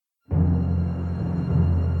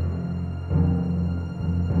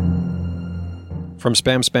From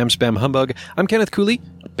Spam Spam Spam Humbug, I'm Kenneth Cooley,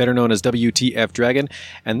 better known as WTF Dragon,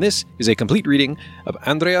 and this is a complete reading of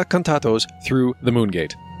Andrea Cantato's Through the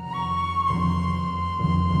Moongate.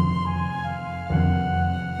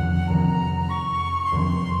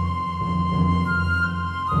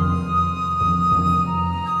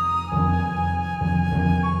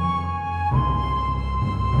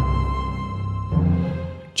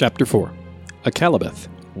 Chapter 4. Akalabeth,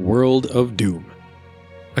 World of Doom.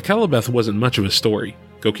 Akalabeth wasn't much of a story.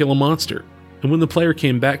 Go kill a monster. And when the player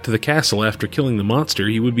came back to the castle after killing the monster,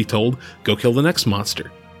 he would be told, go kill the next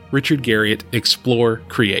monster. Richard Garriott, Explore,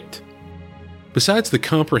 Create. Besides the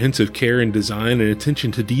comprehensive care and design and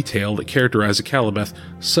attention to detail that characterize Akalabeth,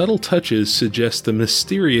 subtle touches suggest the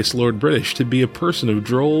mysterious Lord British to be a person of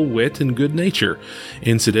droll wit and good nature.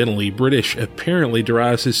 Incidentally, British apparently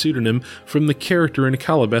derives his pseudonym from the character in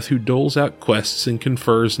Akalabeth who doles out quests and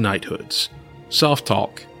confers knighthoods. Soft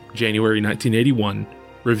Talk, January 1981,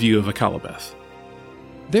 Review of Akalabeth.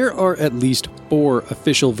 There are at least 4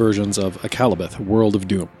 official versions of Akalabeth, World of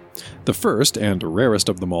Doom. The first, and rarest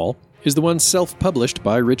of them all, is the one self-published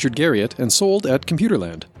by Richard Garriott and sold at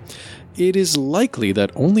Computerland. It is likely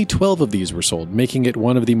that only 12 of these were sold, making it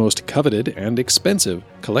one of the most coveted and expensive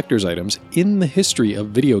collector's items in the history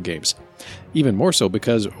of video games. Even more so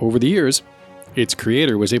because, over the years, its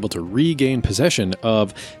creator was able to regain possession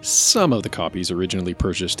of some of the copies originally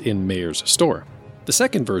purchased in Mayer's store. The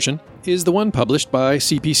second version is the one published by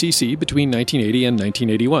CPCC between 1980 and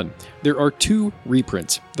 1981. There are 2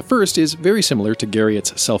 reprints. The first is very similar to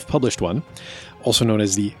Garriott's self-published one, also known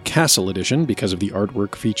as the Castle Edition because of the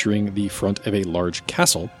artwork featuring the front of a large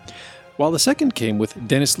castle, while the second came with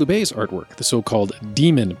Denis Loubet's artwork, the so-called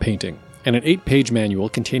Demon painting, and an 8-page manual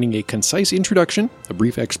containing a concise introduction, a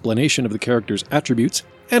brief explanation of the character's attributes,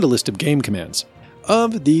 and a list of game commands.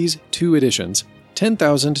 Of these 2 editions,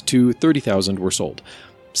 10,000 to 30,000 were sold,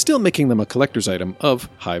 still making them a collector's item of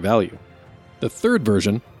high value. The third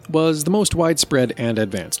version was the most widespread and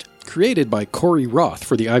advanced, created by Corey Roth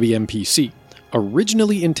for the IBM PC.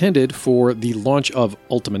 Originally intended for the launch of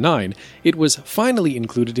Ultima 9, it was finally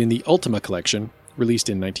included in the Ultima Collection, released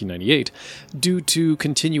in 1998, due to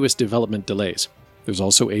continuous development delays. There's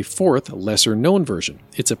also a 4th, lesser-known version.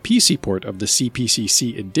 It's a PC port of the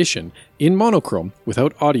CPCC edition in monochrome,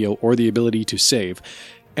 without audio or the ability to save,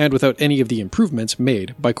 and without any of the improvements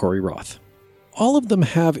made by Corey Roth. All of them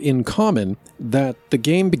have in common that the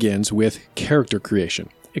game begins with character creation,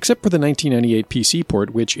 except for the 1998 PC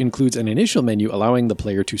port, which includes an initial menu allowing the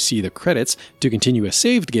player to see the credits, to continue a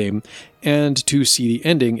saved game, and to see the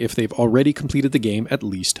ending if they've already completed the game at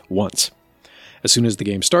least once. As soon as the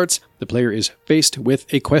game starts, the player is faced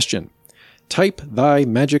with a question. Type thy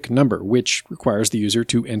magic number, which requires the user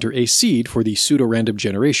to enter a seed for the pseudo-random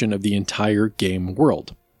generation of the entire game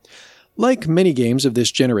world. Like many games of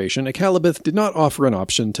this generation, Akalabeth did not offer an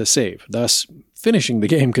option to save, thus finishing the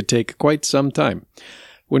game could take quite some time.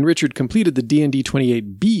 When Richard completed the D&D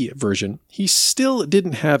 28B version, he still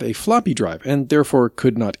didn't have a floppy drive and therefore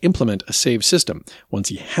could not implement a save system. Once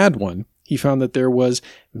he had one, he found that there was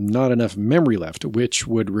not enough memory left, which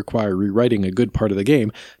would require rewriting a good part of the game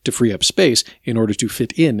to free up space in order to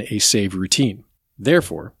fit in a save routine.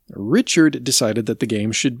 Therefore, Richard decided that the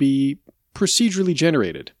game should be procedurally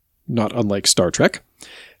generated, not unlike Star Trek,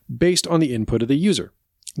 based on the input of the user.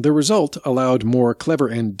 The result allowed more clever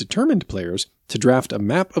and determined players to draft a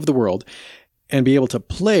map of the world and be able to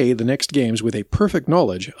play the next games with a perfect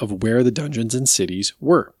knowledge of where the dungeons and cities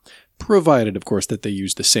were, provided, of course, that they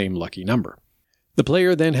used the same lucky number. The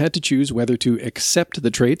player then had to choose whether to accept the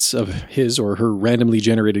traits of his or her randomly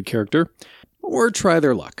generated character, or try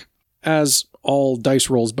their luck. As all dice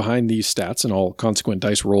rolls behind these stats and all consequent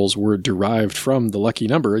dice rolls were derived from the lucky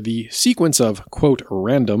number, the sequence of, quote,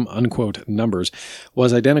 random, unquote, numbers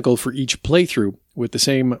was identical for each playthrough with the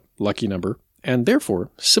same lucky number, and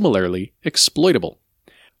therefore similarly exploitable.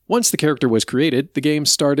 Once the character was created, the game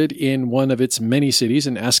started in one of its many cities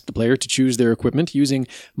and asked the player to choose their equipment using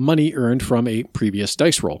money earned from a previous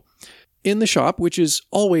dice roll. In the shop, which is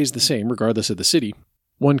always the same regardless of the city,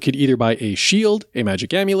 one could either buy a shield, a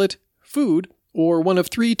magic amulet, food, or one of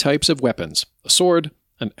 3 types of weapons, a sword,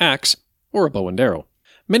 an axe, or a bow and arrow.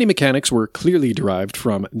 Many mechanics were clearly derived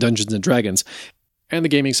from Dungeons & Dragons, and the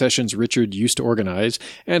gaming sessions Richard used to organize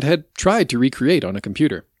and had tried to recreate on a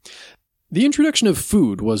computer. The introduction of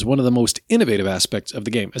food was one of the most innovative aspects of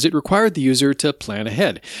the game, as it required the user to plan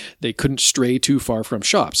ahead. They couldn't stray too far from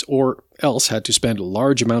shops, or else had to spend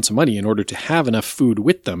large amounts of money in order to have enough food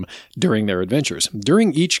with them during their adventures.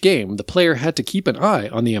 During each game, the player had to keep an eye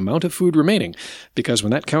on the amount of food remaining, because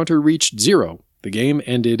when that counter reached 0, the game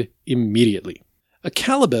ended immediately.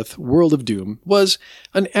 Akalabeth World of Doom was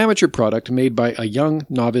an amateur product made by a young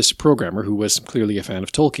novice programmer who was clearly a fan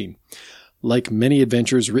of Tolkien. Like many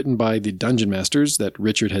adventures written by the dungeon masters that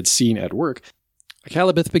Richard had seen at work,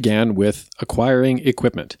 Akalabeth began with acquiring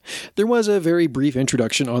equipment. There was a very brief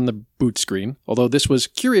introduction on the boot screen, although this was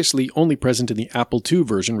curiously only present in the Apple II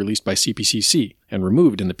version released by CPCC and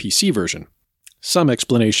removed in the PC version. Some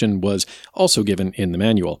explanation was also given in the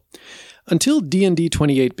manual. Until D&D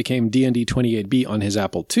 28 became D&D 28B on his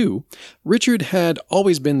Apple II, Richard had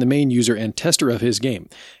always been the main user and tester of his game,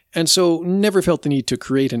 and so never felt the need to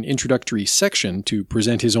create an introductory section to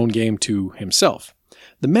present his own game to himself.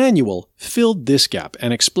 The manual filled this gap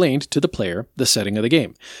and explained to the player the setting of the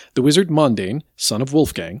game. The wizard Mondane, son of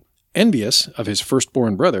Wolfgang, envious of his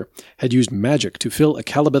firstborn brother, had used magic to fill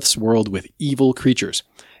Akalabeth's world with evil creatures.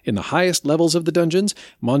 In the highest levels of the dungeons,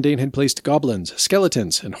 Mondane had placed goblins,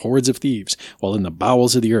 skeletons, and hordes of thieves, while in the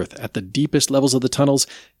bowels of the earth, at the deepest levels of the tunnels,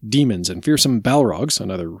 demons and fearsome Balrogs,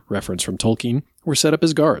 another reference from Tolkien, were set up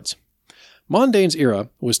as guards. Mondane's era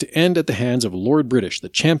was to end at the hands of Lord British, the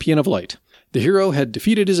champion of light. The hero had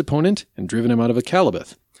defeated his opponent and driven him out of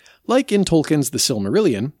Akalabeth. Like in Tolkien's The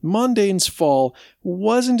Silmarillion, Mondane's fall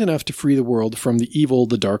wasn't enough to free the world from the evil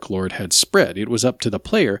the Dark Lord had spread. It was up to the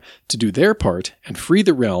player to do their part and free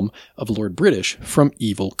the realm of Lord British from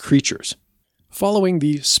evil creatures. Following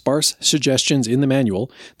the sparse suggestions in the manual,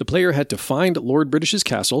 the player had to find Lord British's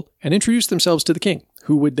castle and introduce themselves to the king,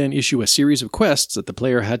 who would then issue a series of quests that the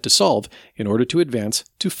player had to solve in order to advance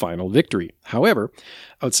to final victory. However,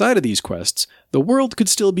 outside of these quests, the world could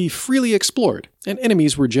still be freely explored, and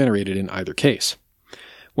enemies were generated in either case.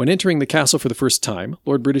 When entering the castle for the first time,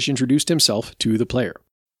 Lord British introduced himself to the player.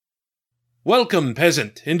 "Welcome,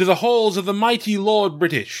 peasant, into the halls of the mighty Lord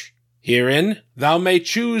British. Herein thou may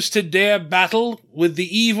choose to dare battle with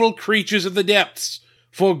the evil creatures of the depths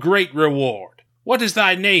for great reward. What is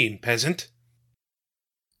thy name, peasant?"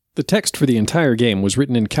 The text for the entire game was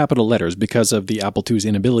written in capital letters because of the Apple II's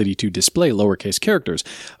inability to display lowercase characters,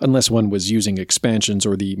 unless one was using expansions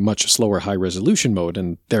or the much slower high-resolution mode,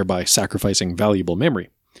 and thereby sacrificing valuable memory.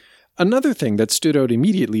 Another thing that stood out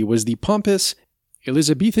immediately was the pompous,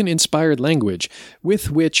 Elizabethan-inspired language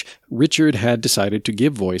with which Richard had decided to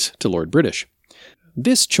give voice to Lord British.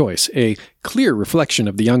 This choice, a clear reflection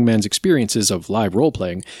of the young man's experiences of live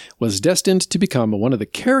role-playing, was destined to become one of the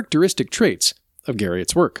characteristic traits of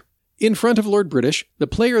Garriott's work. In front of Lord British, the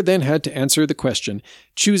player then had to answer the question,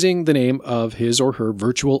 choosing the name of his or her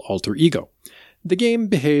virtual alter ego. The game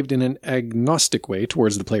behaved in an agnostic way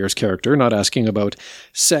towards the player's character, not asking about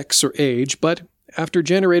sex or age, but after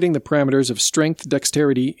generating the parameters of strength,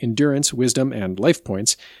 dexterity, endurance, wisdom, and life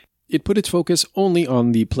points, it put its focus only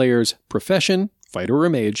on the player's profession, fighter or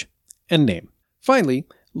mage, and name. Finally,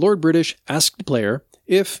 Lord British asked the player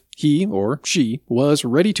if he or she was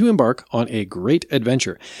ready to embark on a great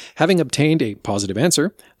adventure. Having obtained a positive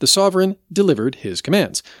answer, the Sovereign delivered his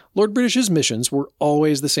commands. Lord British's missions were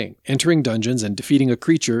always the same, entering dungeons and defeating a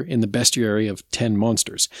creature in the bestiary of 10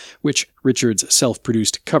 monsters, which Richard's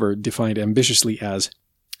self-produced cover defined ambitiously as,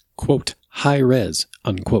 quote, high-res,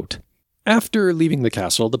 unquote. After leaving the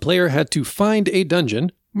castle, the player had to find a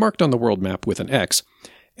dungeon, marked on the world map with an X,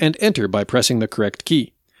 and enter by pressing the correct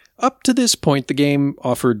key. Up to this point, the game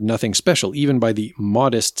offered nothing special, even by the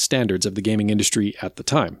modest standards of the gaming industry at the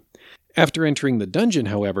time. After entering the dungeon,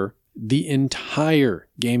 however, the entire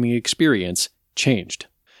gaming experience changed.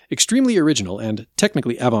 Extremely original and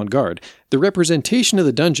technically avant-garde, the representation of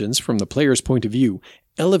the dungeons from the player's point of view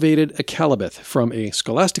elevated Akalabeth from a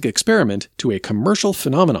scholastic experiment to a commercial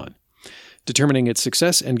phenomenon, determining its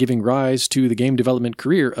success and giving rise to the game development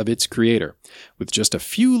career of its creator. With just a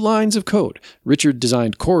few lines of code, Richard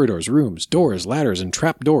designed corridors, rooms, doors, ladders, and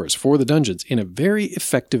trapdoors for the dungeons in a very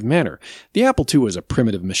effective manner. The Apple II was a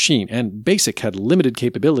primitive machine, and BASIC had limited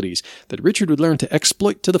capabilities that Richard would learn to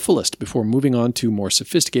exploit to the fullest before moving on to more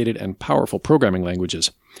sophisticated and powerful programming languages.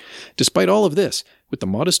 Despite all of this, with the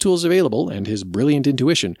modest tools available and his brilliant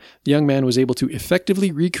intuition, the young man was able to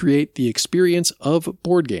effectively recreate the experience of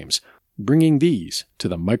board games, bringing these to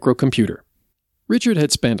the microcomputer. Richard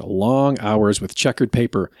had spent long hours with checkered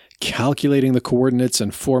paper, calculating the coordinates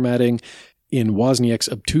and formatting in Wozniak's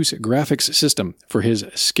obtuse graphics system for his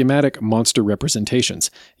schematic monster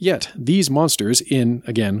representations. Yet, these monsters in,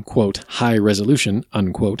 again, quote, high resolution,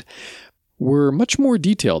 unquote, were much more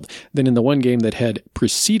detailed than in the one game that had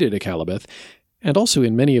preceded Akalabeth, and also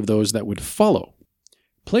in many of those that would follow.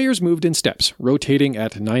 Players moved in steps, rotating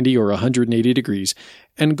at 90 or 180 degrees,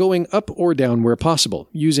 and going up or down where possible,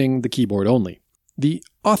 using the keyboard only. The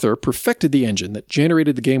author perfected the engine that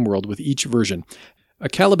generated the game world with each version.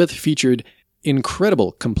 Akalabeth featured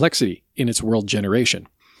incredible complexity in its world generation.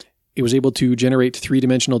 It was able to generate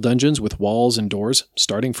three-dimensional dungeons with walls and doors,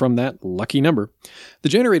 starting from that lucky number. The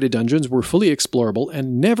generated dungeons were fully explorable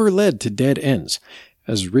and never led to dead ends.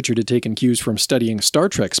 As Richard had taken cues from studying Star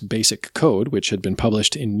Trek's basic code, which had been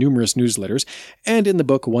published in numerous newsletters, and in the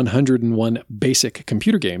book 101 Basic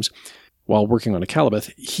Computer Games, while working on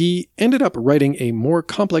Akalabeth, he ended up writing a more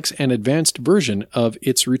complex and advanced version of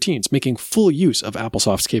its routines, making full use of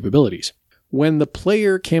Applesoft's capabilities. When the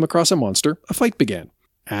player came across a monster, a fight began.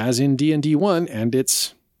 As in D&D 1 and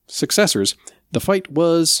its successors, the fight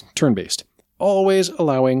was turn-based, always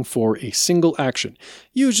allowing for a single action,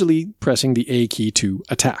 usually pressing the A key to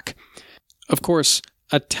attack. Of course,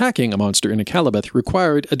 attacking a monster in Akalabeth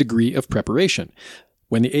required a degree of preparation.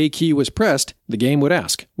 When the A key was pressed, the game would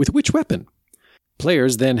ask, with which weapon?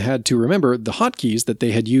 Players then had to remember the hotkeys that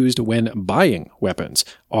they had used when buying weapons,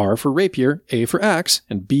 R for rapier, A for axe,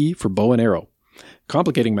 and B for bow and arrow.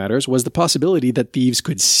 Complicating matters was the possibility that thieves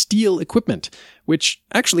could steal equipment, which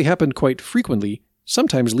actually happened quite frequently,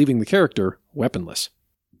 sometimes leaving the character weaponless.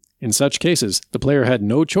 In such cases, the player had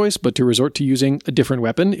no choice but to resort to using a different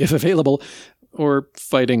weapon, if available, or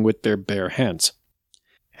fighting with their bare hands.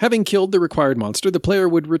 Having killed the required monster, the player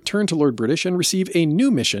would return to Lord British and receive a new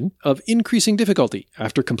mission of increasing difficulty.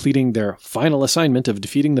 After completing their final assignment of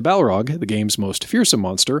defeating the Balrog, the game's most fearsome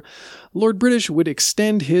monster, Lord British would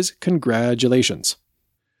extend his congratulations.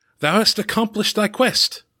 Thou hast accomplished thy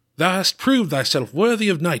quest. Thou hast proved thyself worthy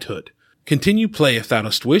of knighthood. Continue play if thou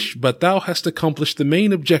dost wish, but thou hast accomplished the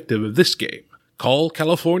main objective of this game. Call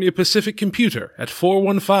California Pacific Computer at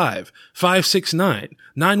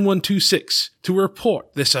 415-569-9126 to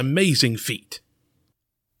report this amazing feat.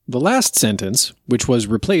 The last sentence, which was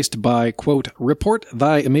replaced by, quote, report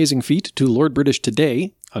thy amazing feat to Lord British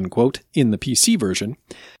today, unquote, in the PC version,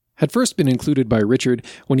 had first been included by Richard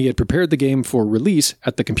when he had prepared the game for release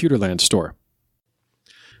at the Computerland store.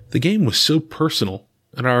 The game was so personal,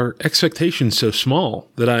 and our expectations so small,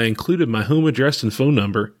 that I included my home address and phone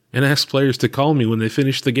number and asked players to call me when they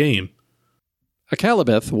finished the game.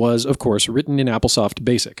 Akalabeth was, of course, written in Applesoft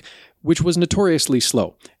BASIC, which was notoriously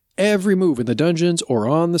slow. Every move in the dungeons or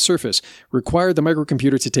on the surface required the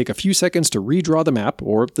microcomputer to take a few seconds to redraw the map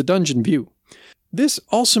or the dungeon view. This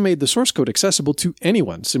also made the source code accessible to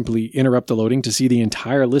anyone. Simply interrupt the loading to see the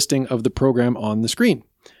entire listing of the program on the screen.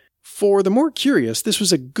 For the more curious, this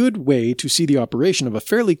was a good way to see the operation of a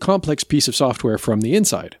fairly complex piece of software from the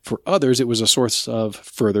inside. For others, it was a source of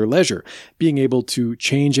further leisure. Being able to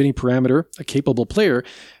change any parameter, a capable player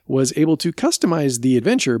was able to customize the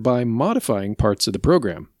adventure by modifying parts of the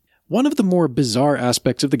program. One of the more bizarre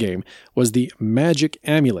aspects of the game was the magic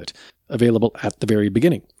amulet, available at the very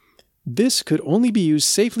beginning. This could only be used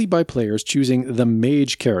safely by players choosing the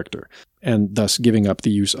mage character, and thus giving up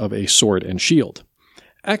the use of a sword and shield.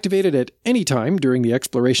 Activated at any time during the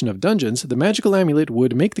exploration of dungeons, the magical amulet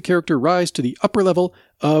would make the character rise to the upper level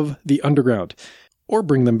of the underground, or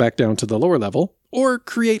bring them back down to the lower level, or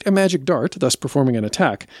create a magic dart, thus performing an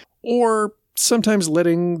attack, or sometimes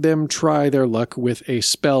letting them try their luck with a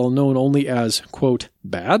spell known only as, quote,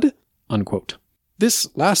 bad, unquote. This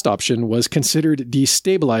last option was considered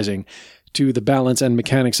destabilizing to the balance and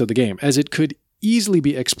mechanics of the game, as it could easily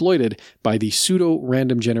be exploited by the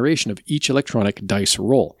pseudo-random generation of each electronic dice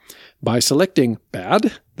roll. By selecting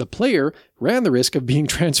bad, the player ran the risk of being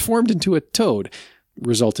transformed into a toad,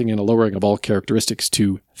 resulting in a lowering of all characteristics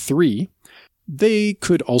to 3. They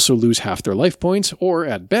could also lose half their life points, or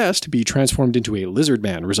at best be transformed into a lizard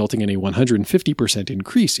man, resulting in a 150%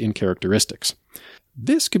 increase in characteristics.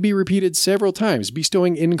 This could be repeated several times,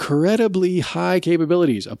 bestowing incredibly high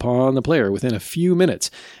capabilities upon the player within a few minutes,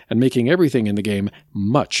 and making everything in the game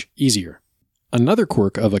much easier. Another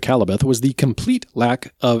quirk of Akalabeth was the complete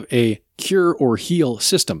lack of a cure or heal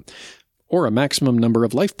system, or a maximum number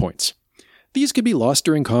of life points. These could be lost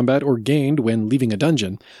during combat or gained when leaving a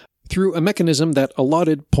dungeon, through a mechanism that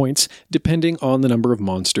allotted points depending on the number of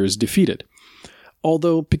monsters defeated.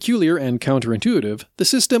 Although peculiar and counterintuitive, the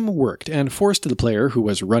system worked and forced the player who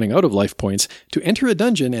was running out of life points to enter a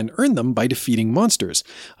dungeon and earn them by defeating monsters.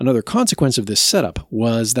 Another consequence of this setup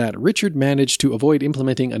was that Richard managed to avoid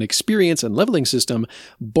implementing an experience and leveling system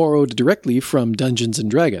borrowed directly from Dungeons &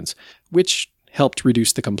 Dragons, which helped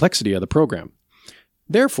reduce the complexity of the program.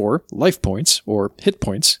 Therefore, life points, or hit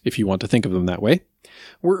points if you want to think of them that way,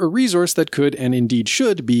 were a resource that could and indeed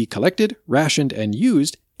should be collected, rationed, and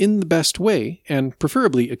used in the best way, and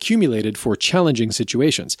preferably accumulated for challenging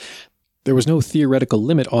situations. There was no theoretical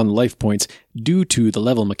limit on life points due to the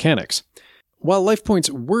level mechanics. While life points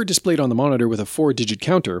were displayed on the monitor with a 4-digit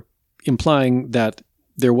counter, implying that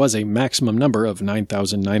there was a maximum number of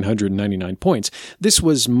 9,999 points, this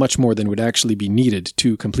was much more than would actually be needed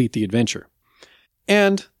to complete the adventure.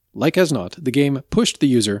 And, like as not, the game pushed the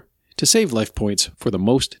user to save life points for the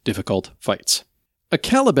most difficult fights.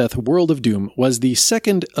 Akalabeth World of Doom was the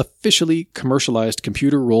second officially commercialized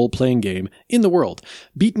computer role-playing game in the world,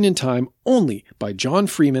 beaten in time only by John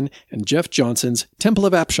Freeman and Jeff Johnson's Temple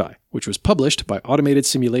of Apshai, which was published by Automated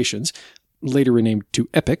Simulations, later renamed to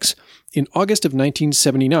Epyx, in August of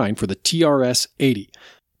 1979 for the TRS-80,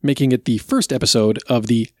 making it the first episode of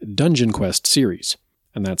the Dungeon Quest series.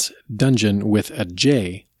 And that's Dungeon with a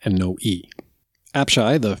J and no E.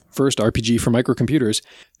 Apshai, the first RPG for microcomputers,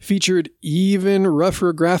 featured even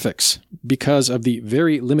rougher graphics because of the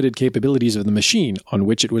very limited capabilities of the machine on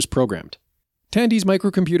which it was programmed. Tandy's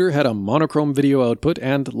microcomputer had a monochrome video output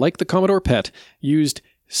and, like the Commodore PET, used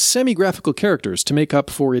semi-graphical characters to make up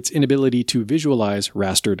for its inability to visualize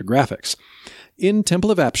rastered graphics. In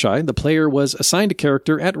Temple of Apshai, the player was assigned a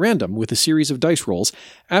character at random with a series of dice rolls,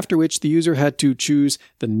 after which the user had to choose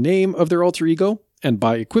the name of their alter ego and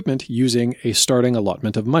buy equipment using a starting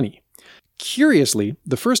allotment of money. Curiously,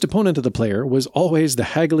 the first opponent of the player was always the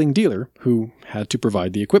haggling dealer who had to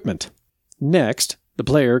provide the equipment. Next, the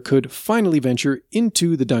player could finally venture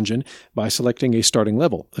into the dungeon by selecting a starting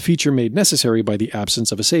level, a feature made necessary by the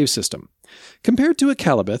absence of a save system. Compared to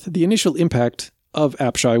Akalabeth, the initial impact of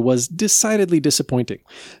Apshai was decidedly disappointing.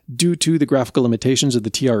 Due to the graphical limitations of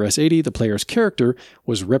the TRS-80, the player's character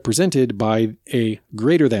was represented by a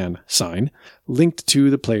greater than sign linked to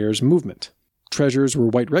the player's movement. Treasures were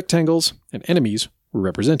white rectangles, and enemies were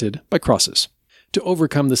represented by crosses. To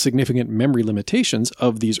overcome the significant memory limitations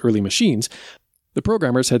of these early machines, the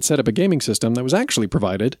programmers had set up a gaming system that was actually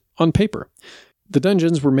provided on paper. The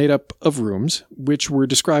dungeons were made up of rooms, which were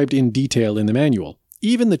described in detail in the manual.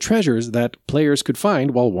 Even the treasures that players could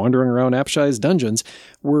find while wandering around Apshai's dungeons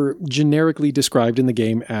were generically described in the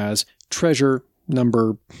game as treasure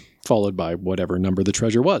number followed by whatever number the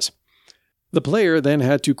treasure was. The player then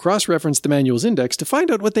had to cross-reference the manual's index to find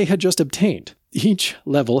out what they had just obtained. Each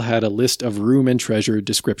level had a list of room and treasure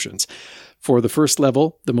descriptions. For the first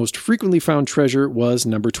level, the most frequently found treasure was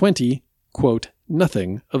number 20, quote,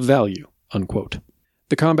 nothing of value, unquote.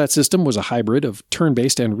 The combat system was a hybrid of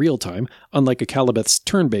turn-based and real-time, unlike Akalabeth's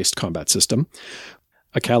turn-based combat system.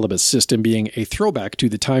 Akalabeth's system being a throwback to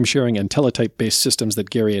the time-sharing and teletype-based systems that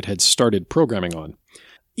Garriott had started programming on.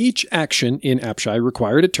 Each action in Apshai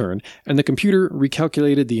required a turn, and the computer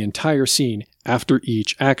recalculated the entire scene after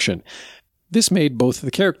each action. This made both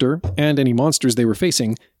the character and any monsters they were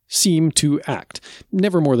facing seem to act,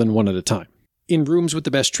 never more than one at a time. In rooms with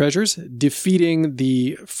the best treasures, defeating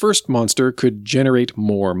the first monster could generate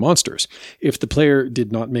more monsters. If the player did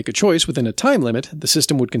not make a choice within a time limit, the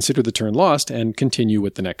system would consider the turn lost and continue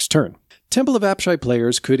with the next turn. Temple of Apshai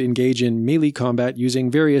players could engage in melee combat using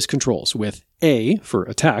various controls. With A, for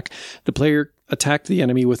attack, the player attacked the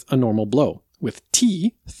enemy with a normal blow. With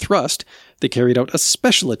T, thrust, they carried out a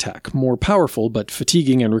special attack, more powerful but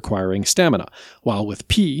fatiguing and requiring stamina. While with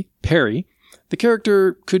P, parry, the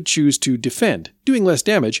character could choose to defend, doing less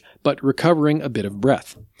damage, but recovering a bit of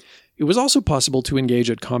breath. It was also possible to engage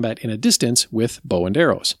at combat in a distance with bow and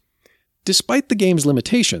arrows. Despite the game's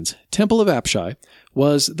limitations, Temple of Apshai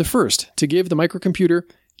was the first to give the microcomputer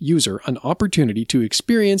user an opportunity to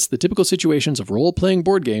experience the typical situations of role-playing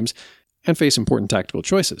board games and face important tactical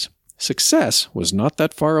choices. Success was not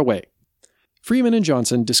that far away. Freeman and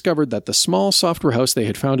Johnson discovered that the small software house they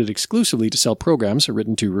had founded exclusively to sell programs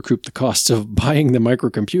written to recoup the costs of buying the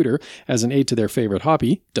microcomputer as an aid to their favorite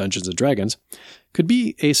hobby, Dungeons & Dragons, could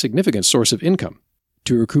be a significant source of income.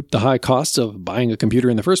 To recoup the high costs of buying a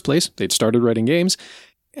computer in the first place, they'd started writing games,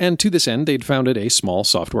 and to this end, they'd founded a small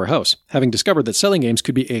software house. Having discovered that selling games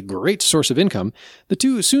could be a great source of income, the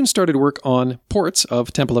two soon started work on ports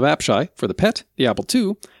of Temple of Apshai for the PET, the Apple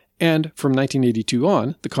II, and from 1982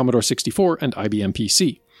 on, the Commodore 64 and IBM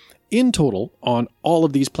PC. In total, on all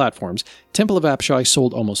of these platforms, Temple of Apshai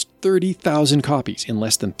sold almost 30,000 copies in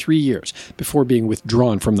less than 3 years before being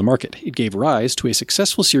withdrawn from the market. It gave rise to a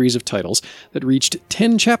successful series of titles that reached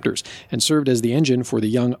 10 chapters and served as the engine for the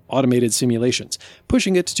young Automated Simulations,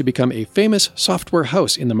 pushing it to become a famous software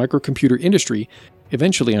house in the microcomputer industry,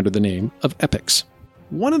 eventually under the name of Epyx.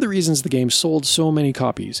 One of the reasons the game sold so many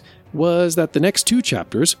copies was that the next two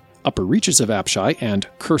chapters, Upper Reaches of Apshai and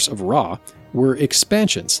Curse of Ra, were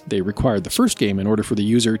expansions. They required the first game in order for the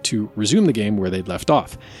user to resume the game where they'd left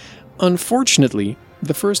off. Unfortunately,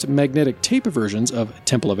 the first magnetic tape versions of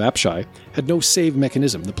Temple of Apshai had no save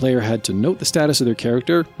mechanism. The player had to note the status of their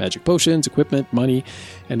character, magic potions, equipment, money,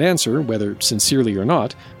 and answer, whether sincerely or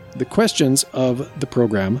not, the questions of the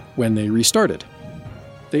program when they restarted.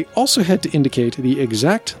 They also had to indicate the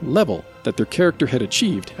exact level that their character had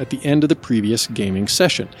achieved at the end of the previous gaming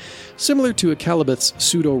session. Similar to Akalabeth's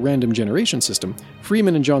pseudo-random generation system,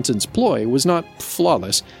 Freeman and Johnson's ploy was not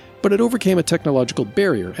flawless, but it overcame a technological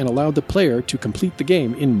barrier and allowed the player to complete the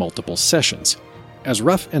game in multiple sessions. As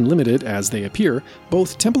rough and limited as they appear,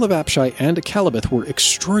 both Temple of Apshai and Akalabeth were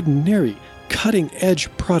extraordinary,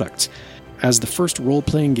 cutting-edge products as the first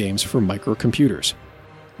role-playing games for microcomputers.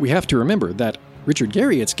 We have to remember that Richard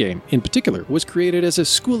Garriott's game, in particular, was created as a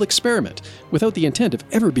school experiment without the intent of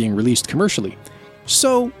ever being released commercially.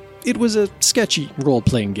 So, it was a sketchy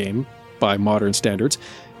role-playing game by modern standards,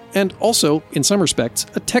 and also, in some respects,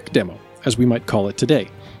 a tech demo, as we might call it today,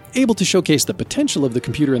 able to showcase the potential of the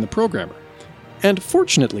computer and the programmer. And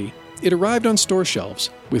fortunately, it arrived on store shelves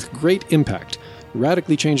with great impact,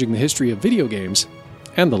 radically changing the history of video games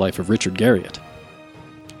and the life of Richard Garriott.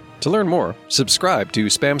 To learn more, subscribe to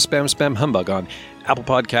Spam Spam Spam Humbug on Apple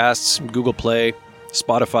Podcasts, Google Play,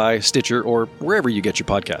 Spotify, Stitcher, or wherever you get your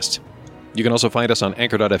podcasts. You can also find us on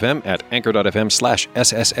Anchor.fm at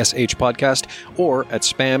anchor.fm/SSSH podcast or at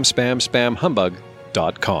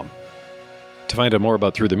spamspamspamhumbug.com. To find out more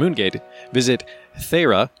about Through the Moongate, visit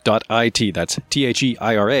theira.it. That's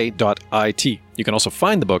theira.it. You can also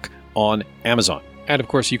find the book on Amazon. And of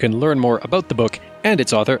course, you can learn more about the book and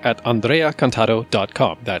its author at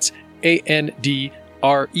andreacantato.com. That's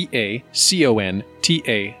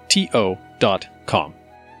ANDREACONTATO.com.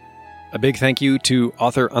 A big thank you to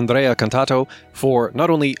author Andrea Cantato for not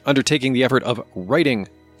only undertaking the effort of writing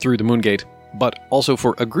Through the Moongate, but also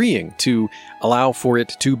for agreeing to allow for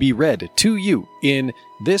it to be read to you in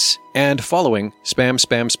this and following Spam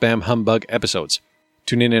Spam Spam Humbug episodes.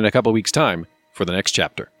 Tune in a couple weeks' time for the next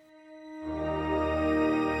chapter.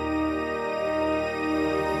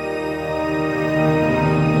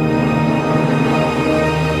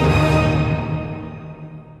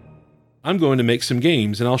 I'm going to make some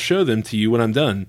games, and I'll show them to you when I'm done.